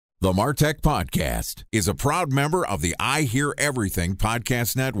The MarTech Podcast is a proud member of the I Hear Everything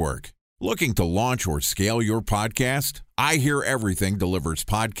Podcast Network. Looking to launch or scale your podcast? I Hear Everything delivers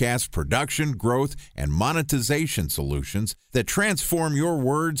podcast production, growth, and monetization solutions that transform your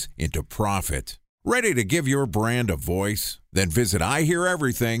words into profit. Ready to give your brand a voice? Then visit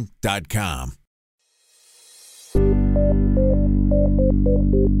iheareverything.com.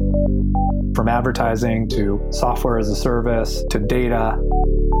 From advertising to software as a service to data.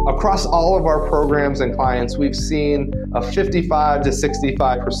 Across all of our programs and clients, we've seen a 55 to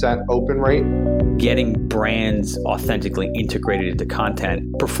 65% open rate. Getting brands authentically integrated into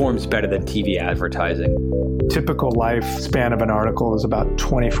content performs better than TV advertising. Typical lifespan of an article is about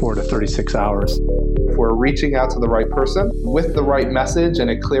 24 to 36 hours. If we're reaching out to the right person with the right message and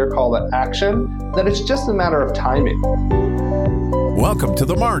a clear call to action, then it's just a matter of timing. Welcome to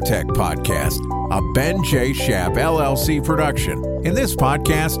the MarTech Podcast, a Ben J. Schaap LLC production. In this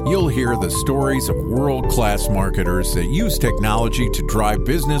podcast, you'll hear the stories of world-class marketers that use technology to drive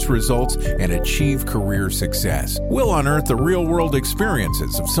business results and achieve career success. We'll unearth the real-world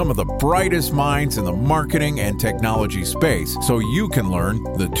experiences of some of the brightest minds in the marketing and technology space so you can learn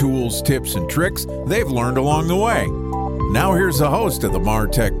the tools, tips, and tricks they've learned along the way. Now here's the host of the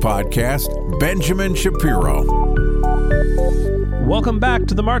MarTech Podcast, Benjamin Shapiro. Welcome back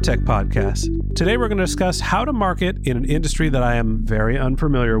to the MarTech Podcast. Today we're going to discuss how to market in an industry that I am very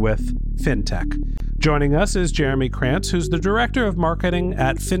unfamiliar with, FinTech. Joining us is Jeremy Krantz, who's the Director of Marketing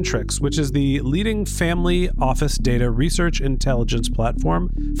at Fintrx, which is the leading family office data research intelligence platform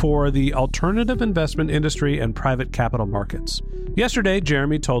for the alternative investment industry and private capital markets. Yesterday,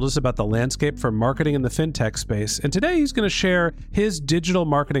 Jeremy told us about the landscape for marketing in the FinTech space, and today he's going to share his digital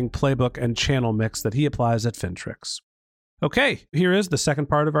marketing playbook and channel mix that he applies at Fintrx. Okay, here is the second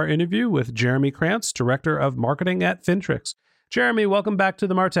part of our interview with Jeremy Krantz, Director of Marketing at Fintrx. Jeremy, welcome back to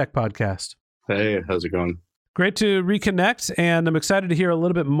the MarTech Podcast. Hey, how's it going? Great to reconnect, and I'm excited to hear a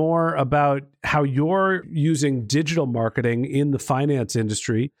little bit more about how you're using digital marketing in the finance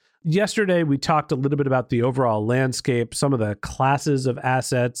industry. Yesterday, we talked a little bit about the overall landscape, some of the classes of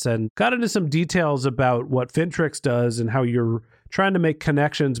assets, and got into some details about what Fintrx does and how you're trying to make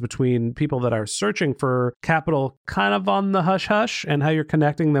connections between people that are searching for capital kind of on the hush-hush and how you're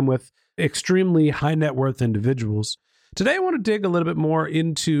connecting them with extremely high net worth individuals. Today, I want to dig a little bit more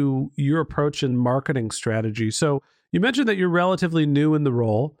into your approach and marketing strategy. So you mentioned that you're relatively new in the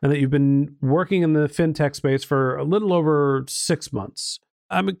role and that you've been working in the FinTech space for a little over 6 months.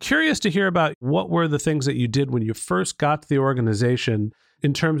 I'm curious to hear about what were the things that you did when you first got to the organization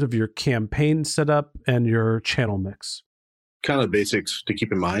in terms of your campaign setup and your channel mix. Kind of basics to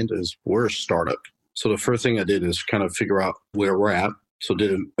keep in mind is we're a startup. So the first thing I did is kind of figure out where we're at. So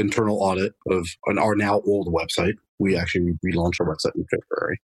did an internal audit of our now old website. We actually relaunched our website in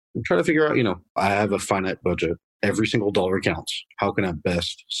February. I'm trying to figure out, I have a finite budget. Every single dollar counts. How can I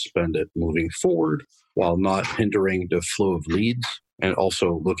best spend it moving forward while not hindering the flow of leads and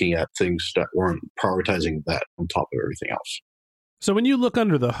also looking at things that weren't prioritizing that on top of everything else. So when you look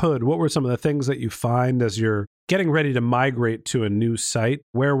under the hood, what were some of the things that you find as you're getting ready to migrate to a new site?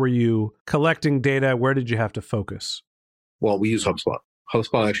 Where were you collecting data? Where did you have to focus? Well, we use HubSpot.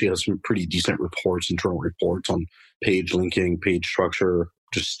 HubSpot actually has some pretty decent reports, internal reports on page linking, page structure,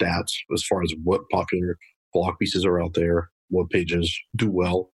 just stats as far as what popular blog pieces are out there, what pages do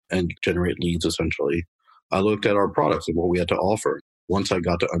well and generate leads essentially. I looked at our products and what we had to offer. Once I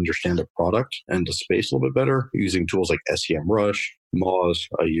got to understand the product and the space a little bit better, using tools like SEMrush, Moz,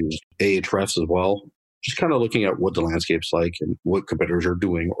 I used Ahrefs as well. Just kind of looking at what the landscape's like and what competitors are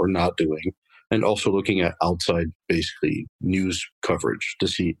doing or not doing. And also looking at outside, basically, news coverage to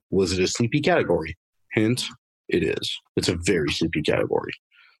see, was it a sleepy category? Hint, it is. It's a very sleepy category.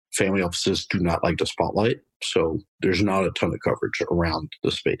 Family offices do not like the spotlight, so there's not a ton of coverage around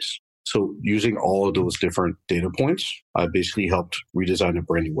the space. So using all of those different data points, I basically helped redesign a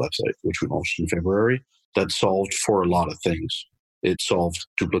brand new website, which we launched in February, that solved for a lot of things. It solved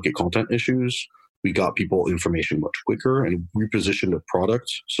duplicate content issues. We got people information much quicker and repositioned the product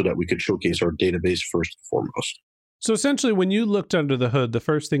so that we could showcase our database first and foremost. So essentially, when you looked under the hood, the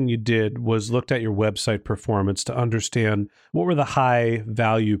first thing you did was looked at your website performance to understand what were the high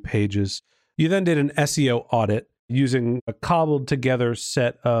value pages. You then did an SEO audit using a cobbled together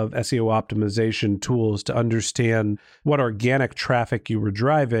set of SEO optimization tools to understand what organic traffic you were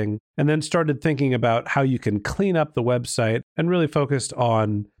driving, and then started thinking about how you can clean up the website and really focused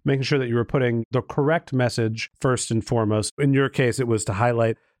on making sure that you were putting the correct message first and foremost. In your case, it was to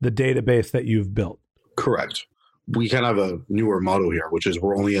highlight the database that you've built. Correct. We kind of have a newer motto here, which is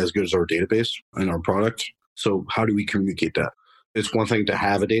we're only as good as our database and our product. So how do we communicate that? It's one thing to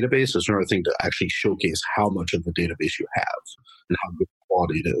have a database. It's another thing to actually showcase how much of the database you have and how good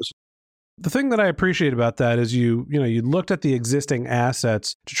quality it is. The thing that I appreciate about that is you looked at the existing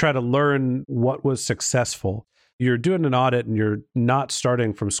assets to try to learn what was successful. You're doing an audit and you're not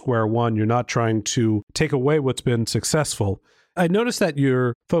starting from square one. You're not trying to take away what's been successful. I noticed that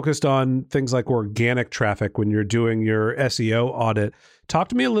you're focused on things like organic traffic when you're doing your SEO audit. Talk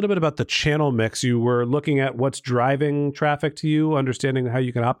to me a little bit about the channel mix. You were looking at what's driving traffic to you, understanding how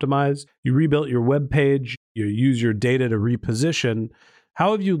you can optimize. You rebuilt your web page. You use your data to reposition.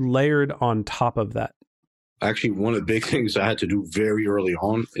 How have you layered on top of that? Actually, one of the big things I had to do very early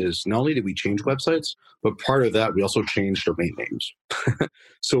on is not only did we change websites, but part of that, we also changed domain names.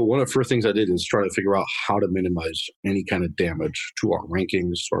 So one of the first things I did is try to figure out how to minimize any kind of damage to our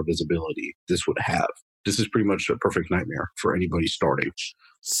rankings or visibility this would have. This is pretty much a perfect nightmare for anybody starting.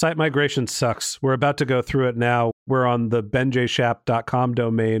 Site migration sucks. We're about to go through it now. We're on the benjshap.com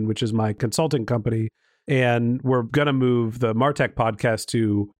domain, which is my consulting company. And we're going to move the Martech podcast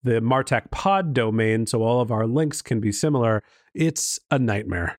to the Martech pod domain so all of our links can be similar. It's a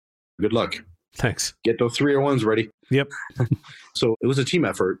nightmare. Good luck. Thanks. Get those 301s ready. Yep. So it was a team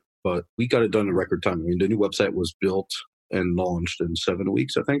effort, but we got it done in record time. I mean, the new website was built and launched in 7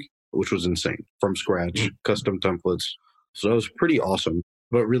 weeks, I think, which was insane. From scratch, custom templates. So that was pretty awesome.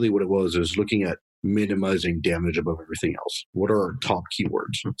 But really what it was is looking at minimizing damage above everything else. What are our top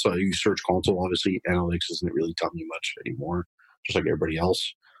keywords? So I use Search Console, obviously. Analytics isn't really telling me much anymore, just like everybody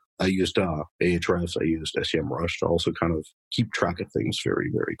else. I used Ahrefs, I used SEMrush to also kind of keep track of things very,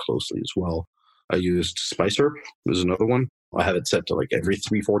 very closely as well. I used Spicer, was another one. I have it set to like every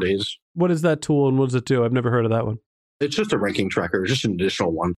 3-4 days. What is that tool and what does it do? I've never heard of that one. It's just a ranking tracker, just an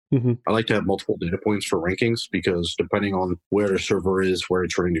additional one. Mm-hmm. I like to have multiple data points for rankings because depending on where the server is, where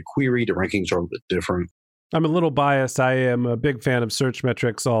it's running the query, the rankings are a bit different. I'm a little biased. I am a big fan of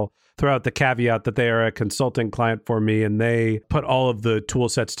Searchmetrics. I'll throw out the caveat that they are a consulting client for me and they put all of the tool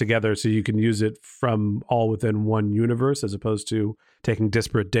sets together so you can use it from all within one universe as opposed to taking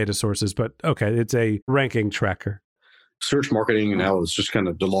disparate data sources. But okay, it's a ranking tracker. Search marketing now is just kind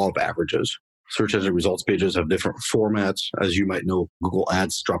of the law of averages. Search engine results pages have different formats. As you might know, Google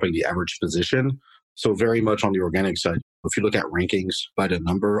Ads is dropping the average position. So very much on the organic side, if you look at rankings by the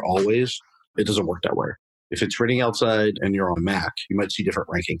number always, it doesn't work that way. If it's raining outside and you're on Mac, you might see different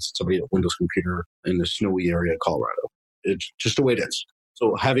rankings. Somebody at Windows computer in the snowy area of Colorado. It's just the way it is.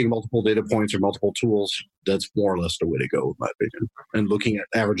 So having multiple data points or multiple tools, that's more or less the way to go, in my opinion. And looking at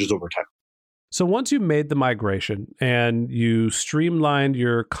averages over time. So once you made the migration and you streamlined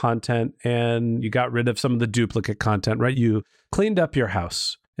your content and you got rid of some of the duplicate content, right? You cleaned up your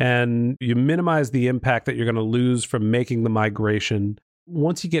house and you minimized the impact that you're going to lose from making the migration.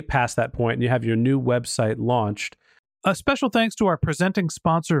 Once you get past that point and you have your new website launched, a special thanks to our presenting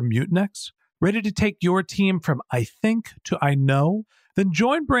sponsor, Mutinex. Ready to take your team from I think to I know? Then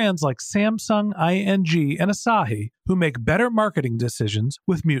join brands like Samsung, ING, and Asahi who make better marketing decisions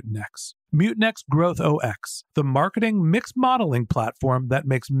with Mutinex. Mutinex Growth OX, the marketing mix modeling platform that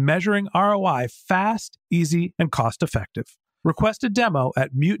makes measuring ROI fast, easy, and cost-effective. Request a demo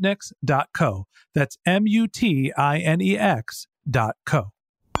at mutinex.co. That's MUTINEX.co.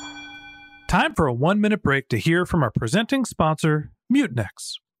 Time for a 1-minute break to hear from our presenting sponsor,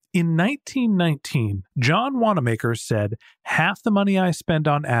 Mutinex. In 1919, John Wanamaker said, "Half the money I spend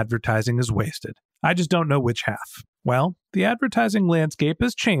on advertising is wasted. I just don't know which half." Well, the advertising landscape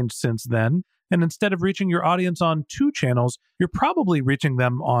has changed since then, and instead of reaching your audience on 2 channels, you're probably reaching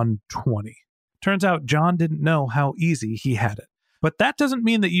them on 20. Turns out John didn't know how easy he had it. But that doesn't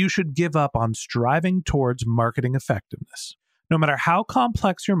mean that you should give up on striving towards marketing effectiveness. No matter how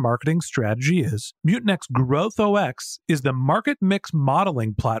complex your marketing strategy is, Mutinex Growth OX is the market mix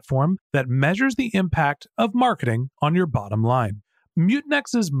modeling platform that measures the impact of marketing on your bottom line.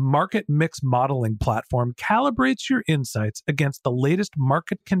 Mutinex's market mix modeling platform calibrates your insights against the latest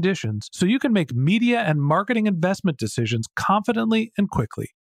market conditions so you can make media and marketing investment decisions confidently and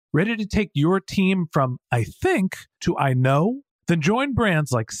quickly. Ready to take your team from I think to I know? Then join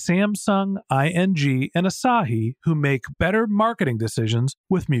brands like Samsung, ING, and Asahi who make better marketing decisions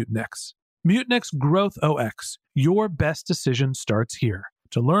with Mutinex. Mutinex Growth OX. Your best decision starts here.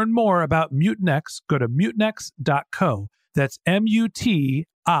 To learn more about Mutinex, go to mutinex.co. That's MUTINEX.co.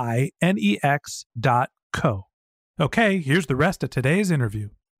 Okay, here's the rest of today's interview.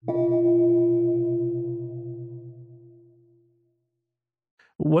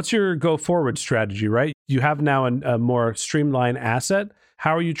 What's your go-forward strategy, right? You have now a more streamlined asset.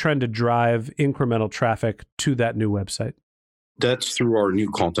 How are you trying to drive incremental traffic to that new website? That's through our new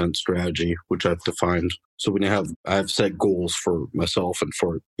content strategy, which I've defined. So I've set goals for myself and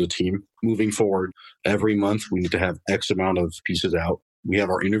for the team. Moving forward, every month we need to have X amount of pieces out. We have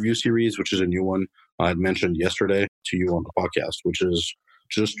our interview series, which is a new one I had mentioned yesterday to you on the podcast, which is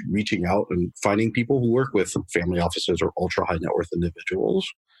just reaching out and finding people who work with family offices or ultra high net worth individuals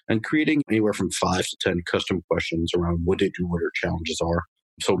and creating anywhere from 5 to 10 custom questions around what they do, what their challenges are.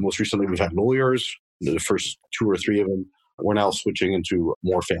 So most recently we've had lawyers, the first 2 or 3 of them. We're now switching into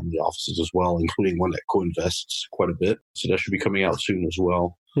more family offices as well, including one that co-invests quite a bit. So that should be coming out soon as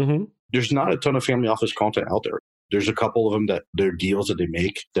well. Mm-hmm. There's not a ton of family office content out there. There's a couple of them that they're deals that they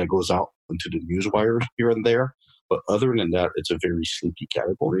make that goes out into the newswires here and there. But other than that, it's a very sleepy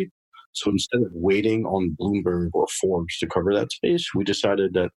category. So instead of waiting on Bloomberg or Forbes to cover that space, we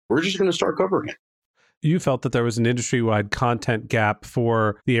decided that we're just going to start covering it. You felt that there was an industry-wide content gap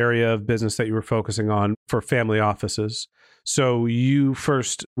for the area of business that you were focusing on for family offices. So you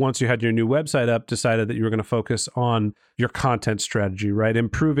first, once you had your new website up, decided that you were going to focus on your content strategy, right?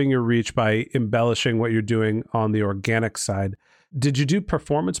 Improving your reach by embellishing what you're doing on the organic side. Did you do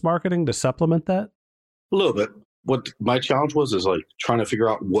performance marketing to supplement that? A little bit. What my challenge was is like trying to figure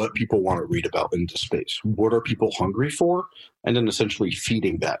out what people want to read about in this space. What are people hungry for? And then essentially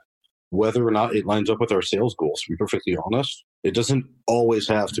feeding that. Whether or not it lines up with our sales goals, to be perfectly honest, it doesn't always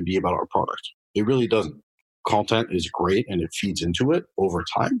have to be about our product. It really doesn't. Content is great and it feeds into it over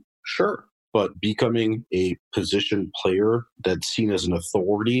time, sure. But becoming a positioned player that's seen as an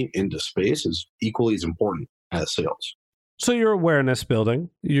authority in the space is equally as important as sales. So you're awareness building.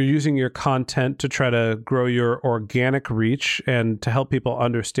 You're using your content to try to grow your organic reach and to help people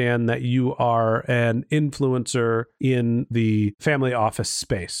understand that you are an influencer in the family office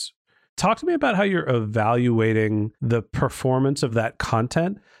space. Talk to me about how you're evaluating the performance of that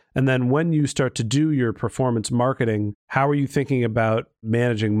content. And then when you start to do your performance marketing, how are you thinking about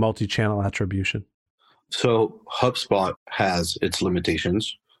managing multi-channel attribution? So HubSpot has its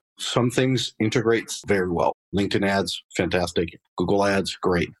limitations. Some things integrate very well. LinkedIn ads, fantastic. Google ads,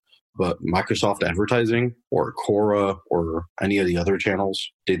 great. But Microsoft advertising or Quora or any of the other channels,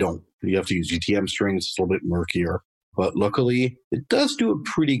 they don't. You have to use UTM strings. It's a little bit murkier. But luckily, it does do a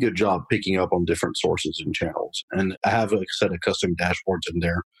pretty good job picking up on different sources and channels. And I have a set of custom dashboards in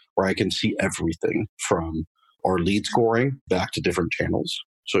there where I can see everything from our lead scoring back to different channels.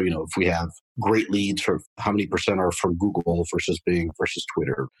 So, if we have great leads for how many % are from Google versus Bing versus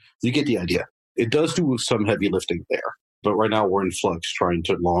Twitter, you get the idea. It does do some heavy lifting there. But right now we're in flux trying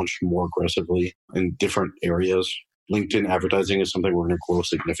to launch more aggressively in different areas. LinkedIn advertising is something we're going to grow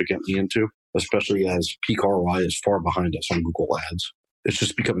significantly into, especially as peak ROI is far behind us on Google ads. It's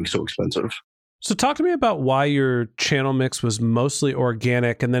just becoming so expensive. So talk to me about why your channel mix was mostly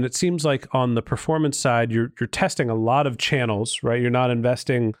organic. And then it seems like on the performance side, you're testing a lot of channels, right? You're not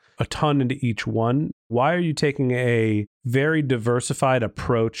investing a ton into each one. Why are you taking a very diversified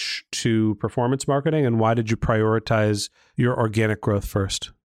approach to performance marketing? And why did you prioritize your organic growth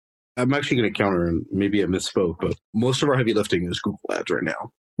first? I'm actually going to counter, and maybe I misspoke, but most of our heavy lifting is Google ads right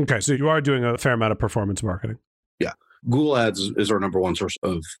now. Okay, so you are doing a fair amount of performance marketing. Yeah. Google ads is our number one source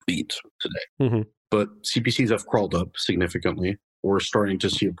of leads today. Mm-hmm. But CPCs have crawled up significantly. We're starting to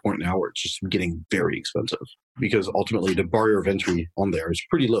see a point now where it's just getting very expensive because ultimately the barrier of entry on there is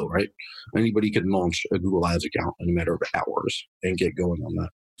pretty low, right? Anybody can launch a Google ads account in a matter of hours and get going on that.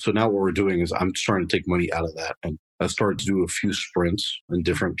 So now what we're doing is I'm trying to take money out of that. And I started to do a few sprints in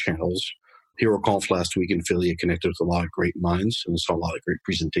different channels. HeroConf last week in Philly, I connected with a lot of great minds and saw a lot of great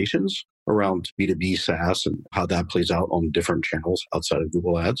presentations around B2B SaaS and how that plays out on different channels outside of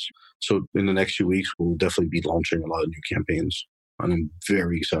Google ads. So in the next few weeks, we'll definitely be launching a lot of new campaigns. And I'm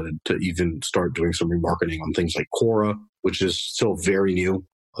very excited to even start doing some remarketing on things like Quora, which is still very new.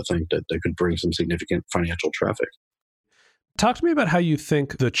 I think that could bring some significant financial traffic. Talk to me about how you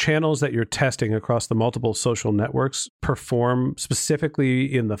think the channels that you're testing across the multiple social networks perform specifically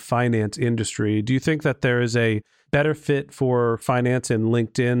in the finance industry. Do you think that there is a better fit for finance in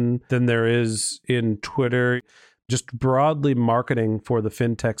LinkedIn than there is in Twitter? Just broadly marketing for the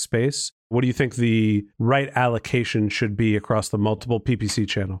FinTech space, what do you think the right allocation should be across the multiple PPC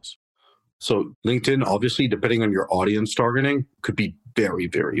channels? So LinkedIn, obviously, depending on your audience targeting, could be very,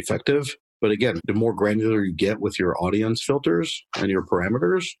 very effective. But again, the more granular you get with your audience filters and your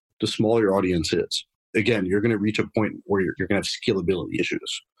parameters, the smaller your audience is. Again, you're going to reach a point where you're going to have scalability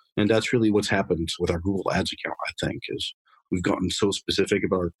issues. And that's really what's happened with our Google Ads account, I think, is we've gotten so specific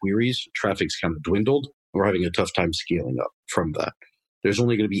about our queries, traffic's kind of dwindled. We're having a tough time scaling up from that. There's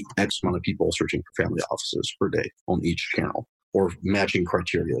only going to be X amount of people searching for family offices per day on each channel or matching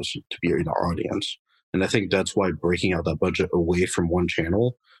criteria to be in our audience. And I think that's why breaking out that budget away from one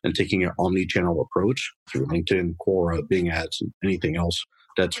channel and taking an omni-channel approach through LinkedIn, Quora, Bing Ads, and anything else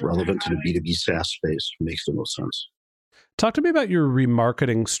that's relevant to the B2B SaaS space makes the most sense. Talk to me about your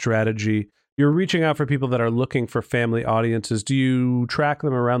remarketing strategy. You're reaching out for people that are looking for family audiences. Do you track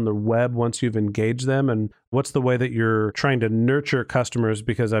them around the web once you've engaged them? And what's the way that you're trying to nurture customers?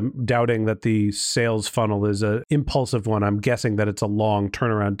 Because I'm doubting that the sales funnel is an impulsive one. I'm guessing that it's a long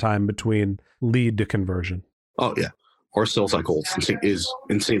turnaround time between lead to conversion. Oh, yeah. Our sales cycle is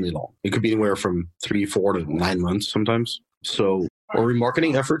insanely long. It could be anywhere from 3, 4 to 9 months sometimes. So our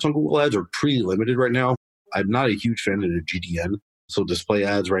remarketing efforts on Google Ads are pretty limited right now. I'm not a huge fan of the GDN. So display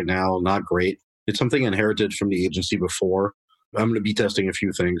ads right now, not great. It's something inherited from the agency before. I'm going to be testing a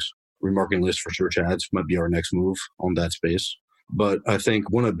few things. Remarketing list for search ads might be our next move on that space. But I think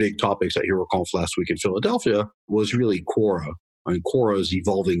one of the big topics at HeroConf last week in Philadelphia was really Quora. I mean, Quora is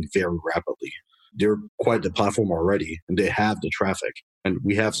evolving very rapidly. They're quite the platform already, and they have the traffic. And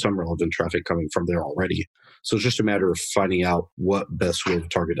we have some relevant traffic coming from there already. So it's just a matter of finding out what best way to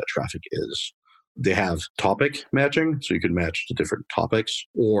target that traffic is. They have topic matching, so you can match to different topics,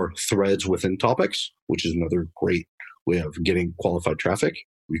 or threads within topics, which is another great way of getting qualified traffic.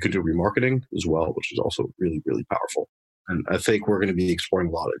 We could do remarketing as well, which is also really, really powerful. And I think we're going to be exploring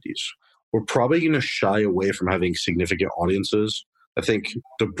a lot of these. We're probably going to shy away from having significant audiences. I think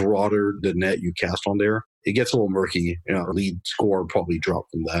the broader the net you cast on there, it gets a little murky. Lead score probably drop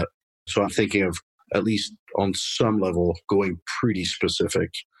from that. So I'm thinking of, at least on some level, going pretty specific.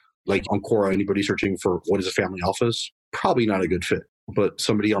 Like on Quora, anybody searching for what is a family office? Probably not a good fit. But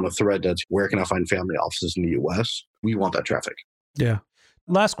somebody on a thread that's where can I find family offices in the US? We want that traffic. Yeah.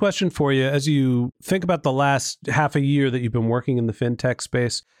 Last question for you. As you think about the last half a year that you've been working in the FinTech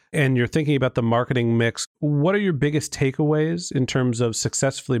space and you're thinking about the marketing mix, what are your biggest takeaways in terms of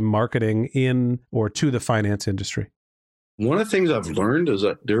successfully marketing in or to the finance industry? One of the things I've learned is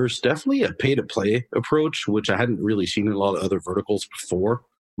that there's definitely a pay-to-play approach, which I hadn't really seen in a lot of other verticals before.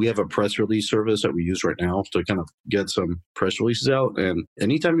 We have a press release service that we use right now to kind of get some press releases out. And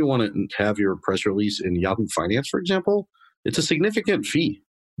anytime you want to have your press release in Yahoo Finance, for example, it's a significant fee.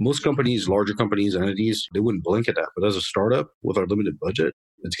 Most companies, larger companies, entities, they wouldn't blink at that. But as a startup with our limited budget,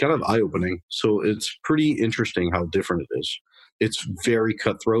 it's kind of eye-opening. So it's pretty interesting how different it is. It's very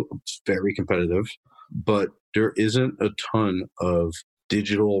cutthroat. It's very competitive. But there isn't a ton of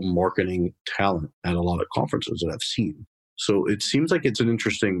digital marketing talent at a lot of conferences that I've seen. So it seems like it's an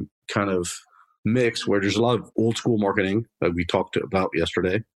interesting kind of mix where there's a lot of old school marketing that we talked about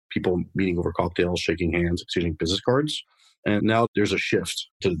yesterday, people meeting over cocktails, shaking hands, exchanging business cards. And now there's a shift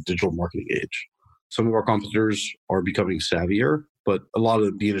to the digital marketing age. Some of our competitors are becoming savvier, but a lot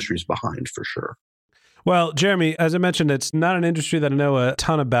of the industry is behind for sure. Well, Jeremy, as I mentioned, it's not an industry that I know a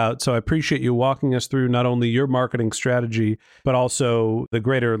ton about, so I appreciate you walking us through not only your marketing strategy, but also the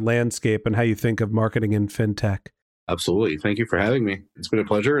greater landscape and how you think of marketing in FinTech. Absolutely. Thank you for having me. It's been a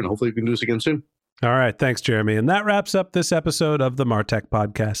pleasure, and hopefully we can do this again soon. All right. Thanks, Jeremy. And that wraps up this episode of the MarTech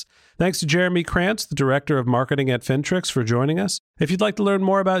Podcast. Thanks to Jeremy Krantz, the Director of Marketing at Fintrx, for joining us. If you'd like to learn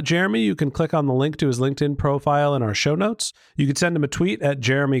more about Jeremy, you can click on the link to his LinkedIn profile in our show notes. You can send him a tweet at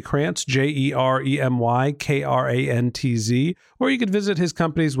Jeremy Krantz, JeremyKrantz, or you could visit his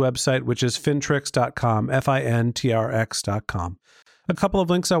company's website, which is fintrx.com, Fintrx.com. A couple of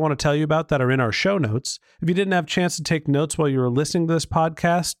links I want to tell you about that are in our show notes. If you didn't have a chance to take notes while you were listening to this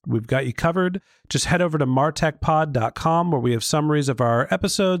podcast, we've got you covered. Just head over to martechpod.com where we have summaries of our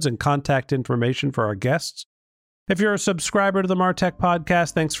episodes and contact information for our guests. If you're a subscriber to the MarTech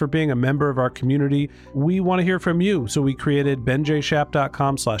Podcast, thanks for being a member of our community. We want to hear from you, so we created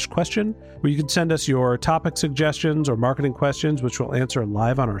benjshap.com/question, where you can send us your topic suggestions or marketing questions, which we'll answer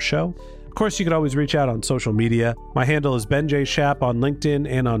live on our show. Of course, you can always reach out on social media. My handle is Ben J. Shap on LinkedIn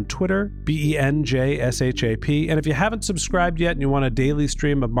and on Twitter, BenJShap. And if you haven't subscribed yet and you want a daily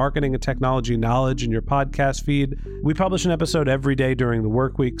stream of marketing and technology knowledge in your podcast feed, we publish an episode every day during the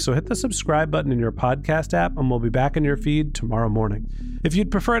work week. So hit the subscribe button in your podcast app and we'll be back in your feed tomorrow morning. If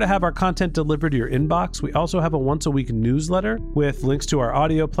you'd prefer to have our content delivered to your inbox, we also have a once-a-week newsletter with links to our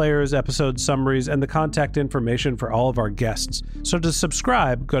audio players, episode summaries, and the contact information for all of our guests. So to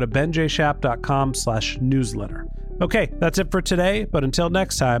subscribe, go to benjshap.com/newsletter. Okay, that's it for today, but until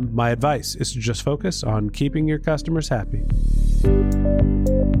next time, my advice is to just focus on keeping your customers happy.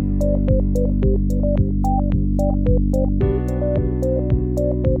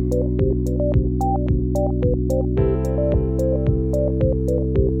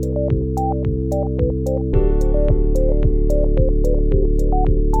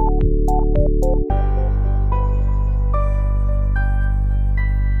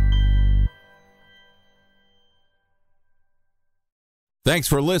 Thanks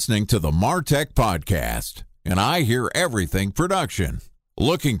for listening to the MarTech Podcast, an I Hear Everything production.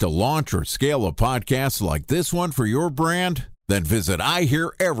 Looking to launch or scale a podcast like this one for your brand? Then visit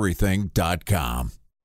iheareverything.com.